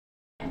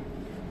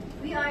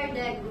we are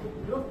the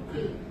group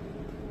 3.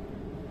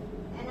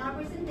 And our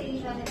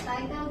presentation is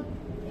titled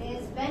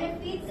is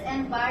Benefits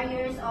and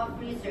Barriers of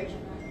Research.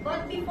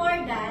 But before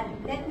that,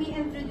 let me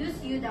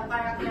introduce you the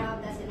character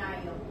of the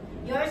scenario.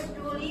 Yours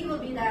truly will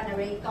be the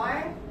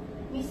narrator.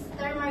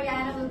 Mr.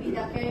 Mariano will be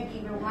the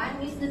caregiver 1.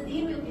 Miss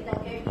Nadine will be the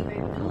caregiver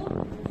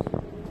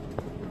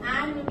 2.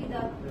 Anne will be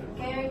the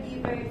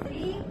caregiver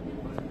 3.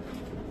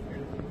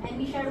 And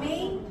Miss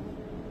Charmaine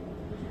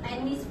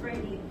and Miss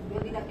Ferdy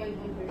will be the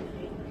caregiver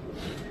 3.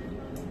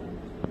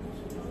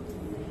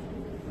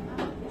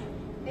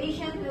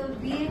 Patient will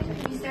be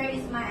Mr.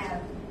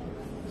 Ismael.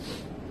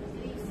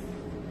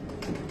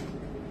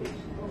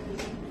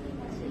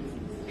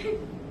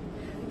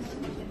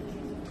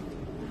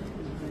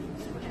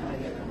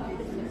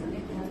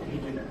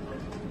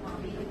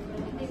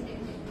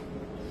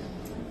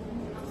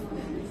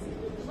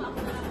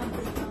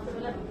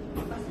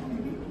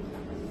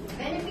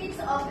 Benefits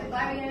of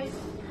barriers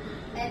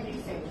and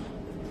research.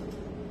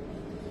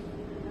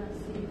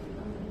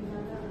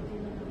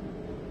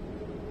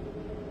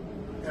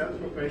 Health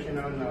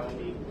professionals now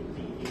need to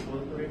be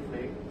able to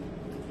reflect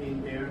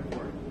in their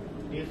work.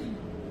 This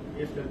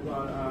is to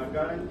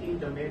guarantee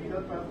the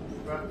medical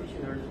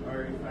practitioners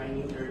are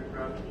refining their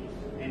practice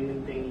and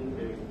maintaining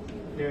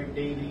their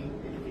daily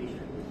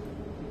education.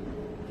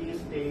 This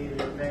day,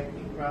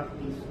 reflective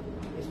practice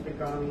is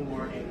becoming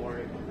more and more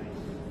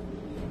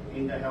recognized.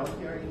 In the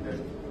healthcare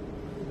industry,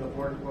 the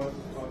purpose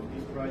of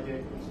this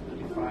project is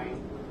to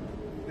define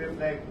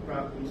reflect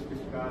practice,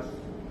 discuss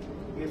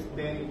its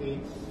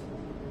benefits,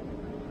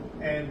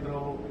 and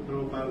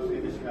drawbacks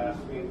and discuss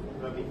with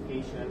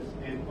ramifications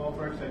and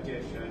offer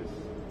suggestions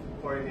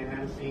for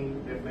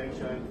enhancing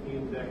reflection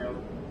in the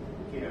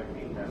healthcare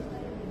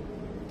industry.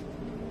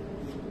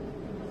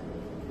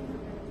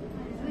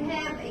 We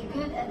have a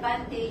good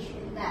advantage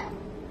in that.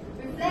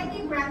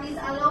 Reflective practice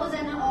allows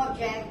an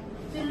object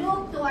to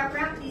look to our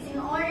practice in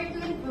order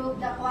to improve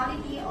the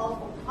quality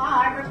of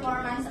our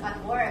performance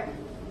at work.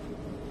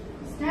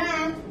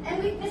 Strengths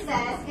and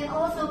weaknesses can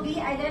also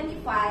be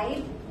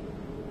identified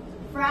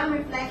from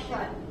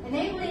reflection,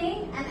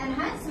 enabling an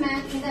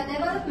enhancement in the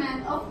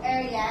development of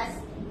areas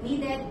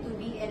needed to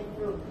be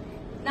improved.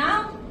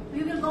 Now,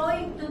 we will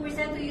going to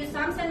present to you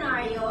some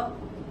scenario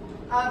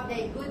of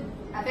the good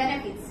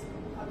benefits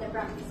of the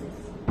practices,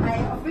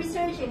 of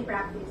research in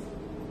practice.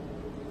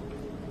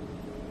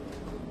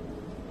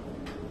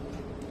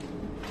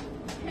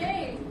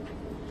 Hey,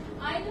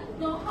 I don't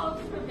know how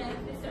to prevent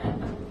Mr.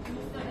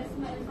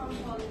 Ismail from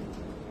falling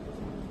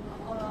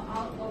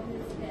out of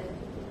his bed.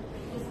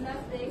 His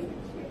last day,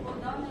 he fell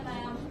down and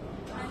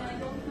I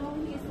don't know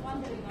he's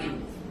wandering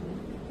around.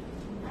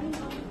 I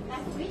know.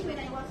 Last week when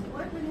I was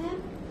working with him,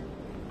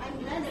 I'm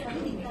glad that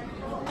he did not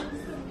fall.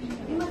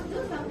 We must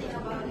do something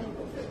about it.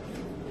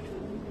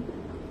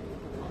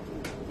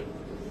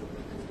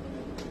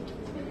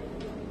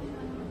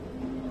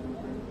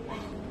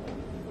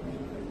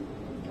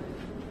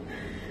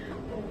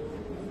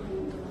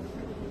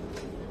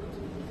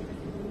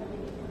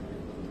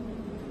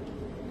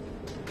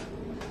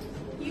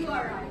 You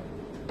are right.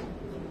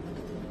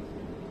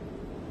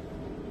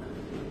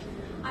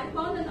 I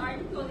found an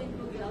article in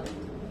Google,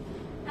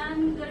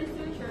 and the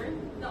researcher,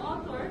 the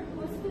author,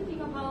 was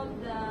speaking about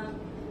the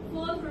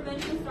fall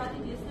prevention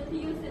strategies that he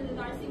used in the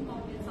nursing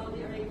home in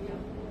Saudi Arabia.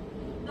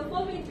 The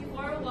fall rate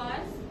before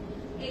was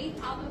 8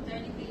 out of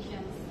 30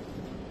 patients.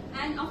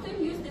 And after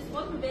he used these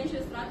fall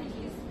prevention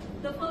strategies,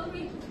 the fall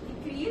rate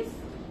decreased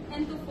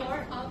into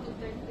 4 out of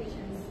 30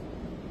 patients.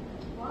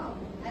 Wow.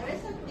 I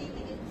recently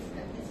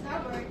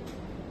discovered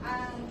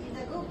in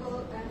the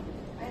Google,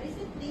 I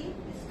recently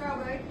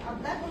discovered a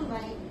black and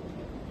white,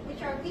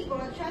 which are people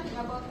chatting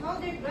about how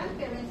their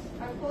grandparents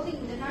are falling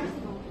in the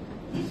nursing home.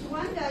 This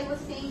one guy was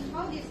saying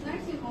how this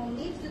nursing home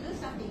needs to do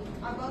something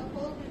about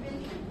fall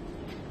prevention.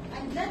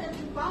 I'm glad that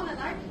you found an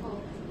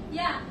article.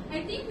 Yeah,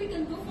 I think we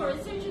can go for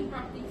research and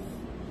practice.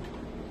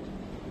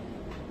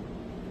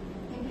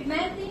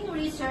 Implementing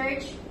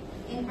research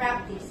in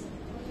practice.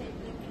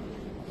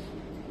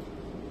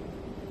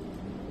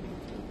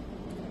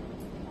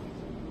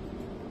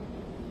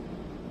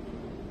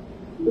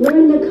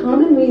 Learn the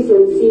common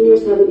reasons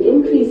seniors have an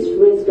increased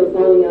risk of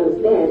falling out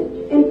of bed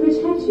and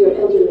protect your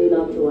elderly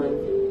loved one.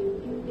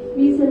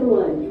 Reason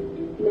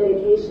 1.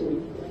 Medication.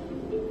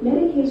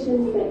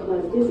 Medications that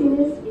cause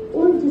dizziness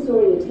or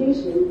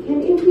disorientation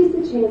can increase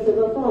the chance of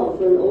a fall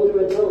for an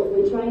older adult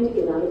when trying to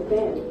get out of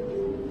bed.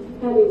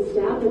 Having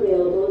staff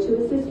available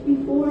to assist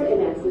before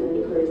an accident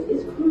occurs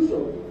is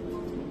crucial.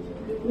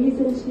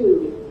 Reason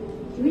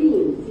 2.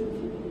 Dreams.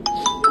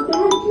 A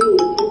bad dream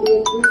can be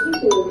a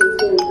particular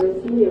concern for a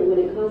senior when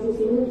it causes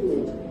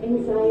movement,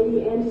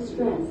 anxiety, and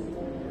distress.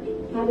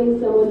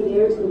 Having someone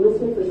there to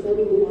listen for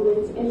sudden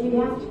movements and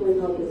react when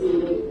help is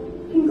needed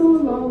can go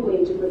a long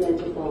way to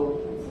prevent a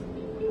fall.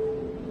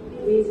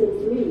 Reason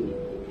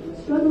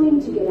 3.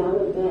 Struggling to get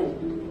out of bed.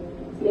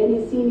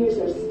 Many seniors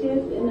are stiff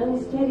and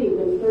unsteady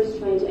when first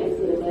trying to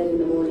exit a bed in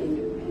the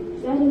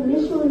morning. That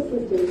initial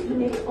assistance can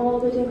make all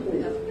the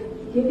difference,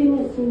 giving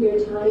a senior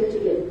time to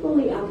get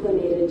fully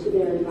acclimated to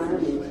their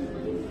environment.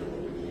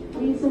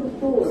 Reason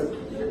 4,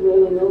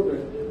 rolling over.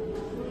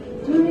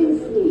 During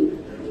sleep,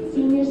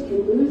 seniors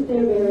can lose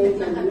their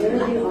bearings on where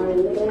they are in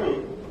the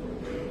bed.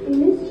 A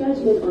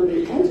misjudgment on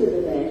the edge of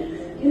the bed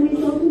can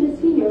result in a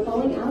senior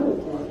falling out of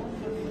bed.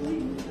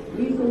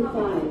 Reason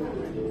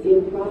 5,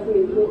 improper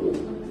equipment.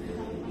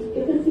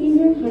 If a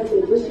senior has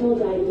additional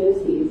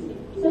diagnoses,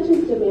 such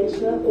as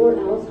dementia or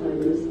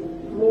Alzheimer's,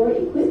 more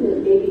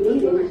equipment may be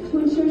needed to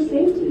ensure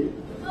safety.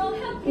 Oh,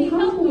 help A me, help me.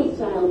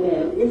 hospital-style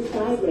bed with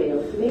side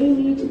rails may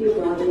need to be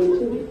brought in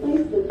to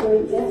replace the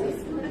current bed.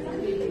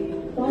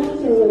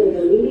 Falls are one of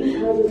the leading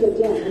causes of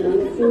death among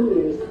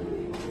seniors.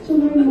 To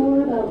learn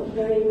more about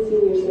caring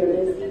senior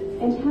service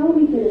and how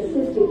we can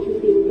assist in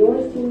keeping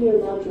your senior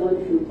loved one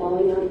from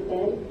falling out of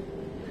bed,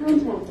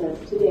 contact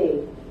us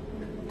today.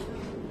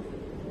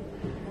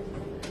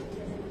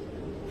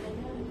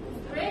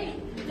 Great.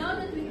 Now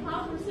that we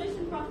have research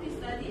and practice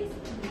studies,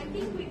 I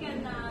think we can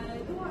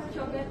do our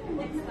job better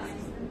next time.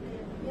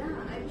 Yeah,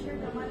 I'm sure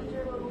the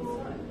manager will be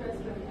so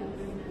impressed with us.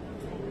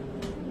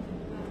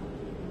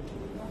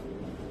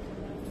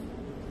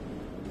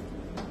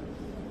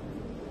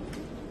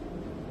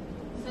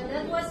 So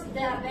that was the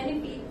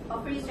benefit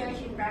of research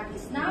and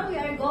practice. Now we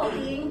are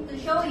going to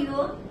show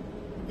you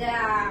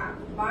the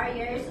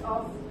barriers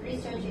of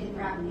research and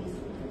practice.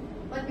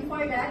 But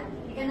before that,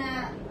 we're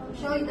gonna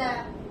show you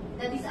the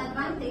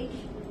disadvantage.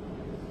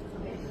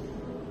 Okay.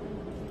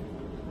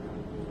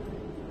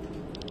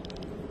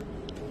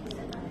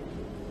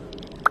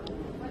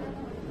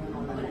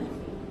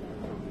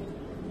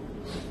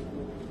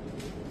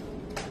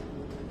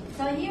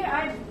 So here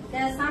are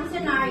some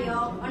scenario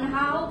on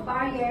how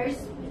barriers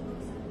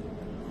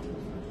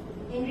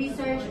in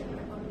research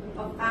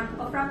of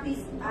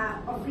practice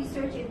of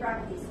research and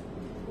practice.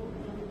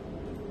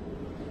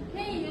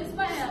 Hey, you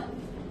smile.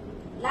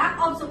 Lack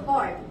of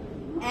support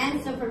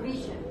and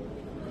supervision.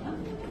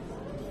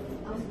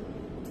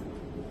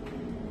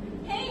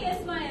 Hey,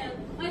 Ismael.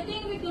 I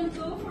think we can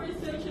go for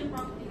research and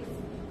practice.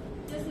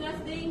 Just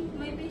last day,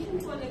 my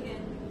patient called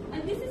again.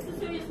 And this is a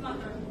serious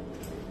matter.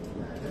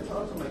 That's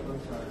also my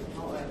concern.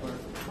 However,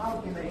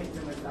 how can I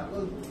implement a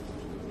good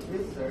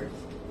research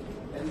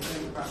and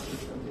then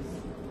practice of this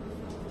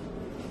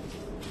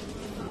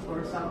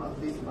for some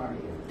of these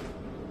barriers?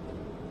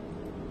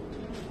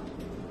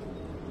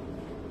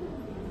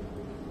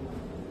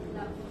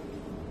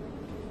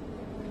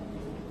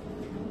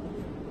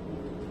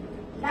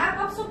 Lack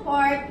of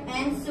support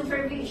and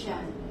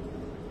supervision.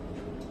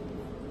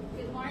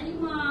 Good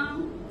morning,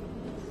 Mom.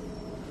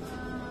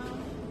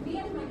 Me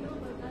and my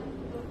group are planning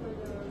to go for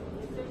the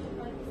research and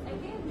practice. I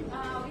think we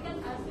can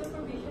ask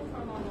supervision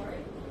from our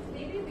work.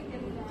 Maybe we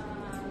can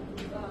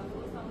go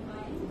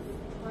sometimes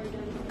for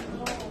the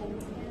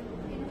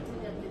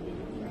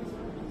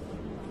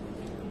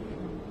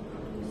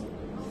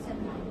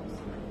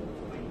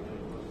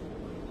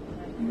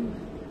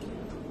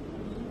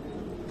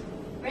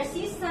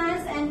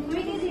Resistance and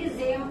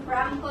criticism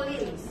from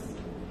colleagues.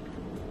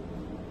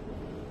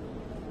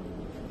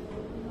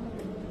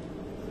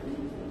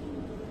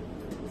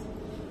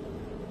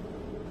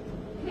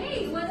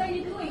 Hey, what are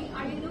you doing?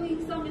 Are you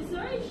doing some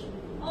research?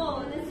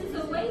 Oh, this is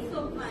a waste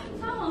of time.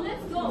 Come on,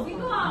 let's go. We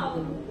go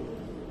out.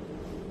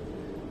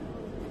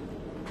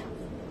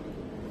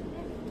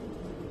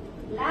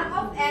 Lack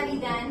of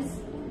evidence,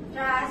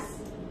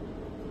 trust,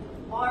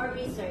 or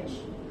research.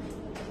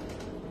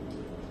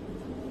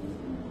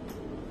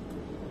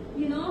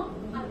 You know,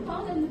 I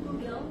found in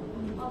Google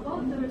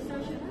about the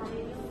research and practice.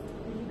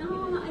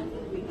 I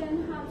think we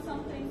can have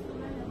some things to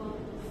learn about.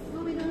 No,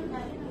 we don't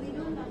have to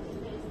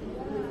test it.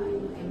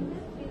 I'm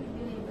not really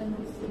doing the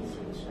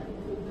research at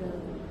Google.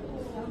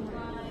 Oh,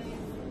 my.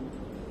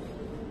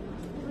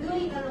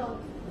 Doing a lot.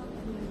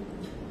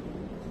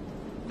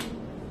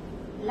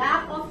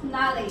 Lack of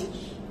knowledge.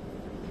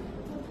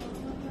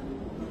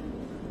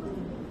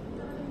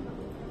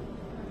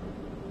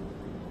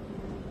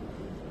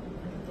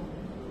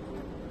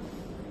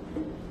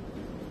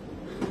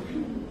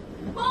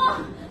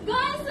 Oh,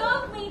 guys,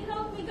 help me,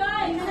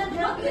 guys.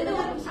 What do you do?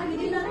 I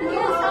did not He's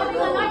know. having a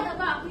heart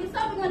attack. He's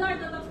having a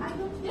heart attack.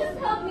 Just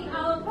help me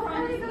out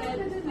from this bed.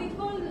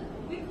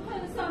 We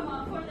call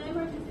someone for the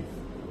emergencies.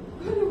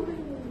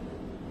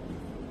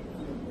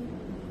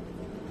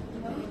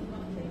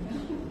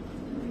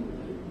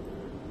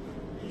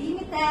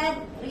 Limited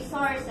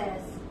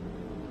resources.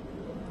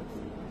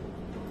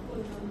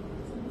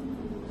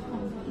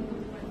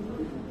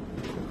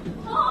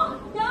 Oh,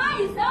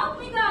 guys, help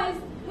me, guys.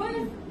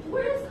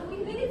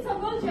 We need some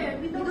wheelchair.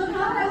 We don't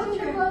have a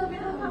wheelchair. We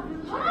don't have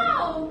wheelchair.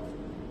 How?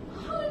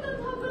 How we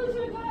don't have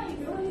wheelchair, guys?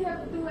 You only have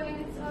to do it and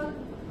it's all.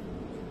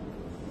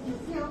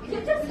 You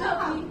just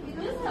help me.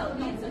 Just help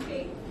me. It's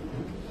okay.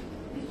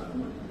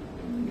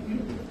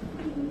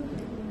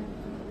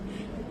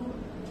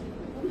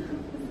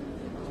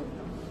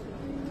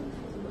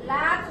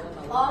 Lack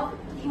of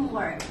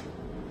teamwork.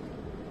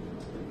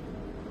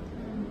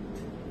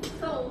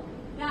 So,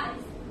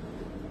 guys,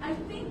 I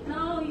think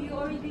now you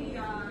already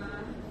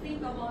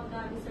think about the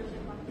research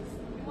and practice.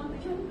 You want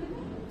to join with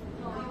me?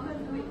 No, I want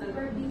to do it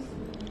already.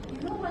 You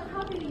know what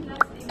happened in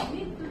class day? We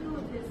need to do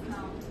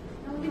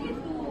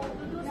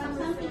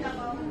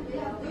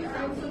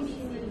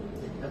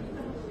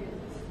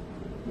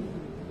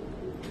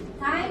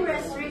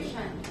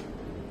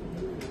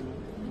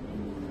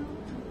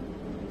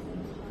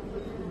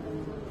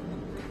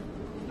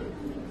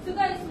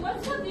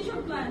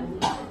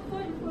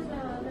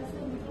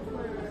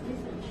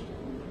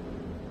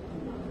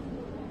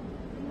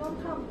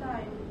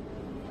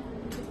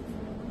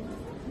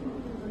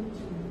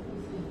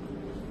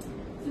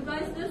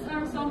these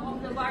are some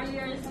of the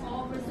barriers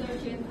of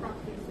research and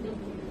practice. Thank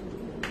you.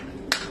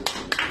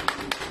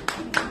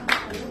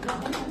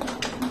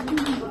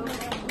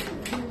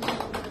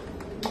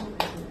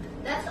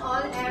 That's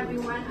all,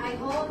 everyone. I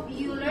hope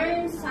you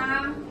learned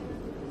some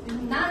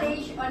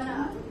knowledge on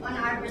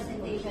our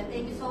presentation.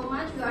 Thank you so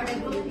much. You are the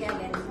group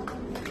again.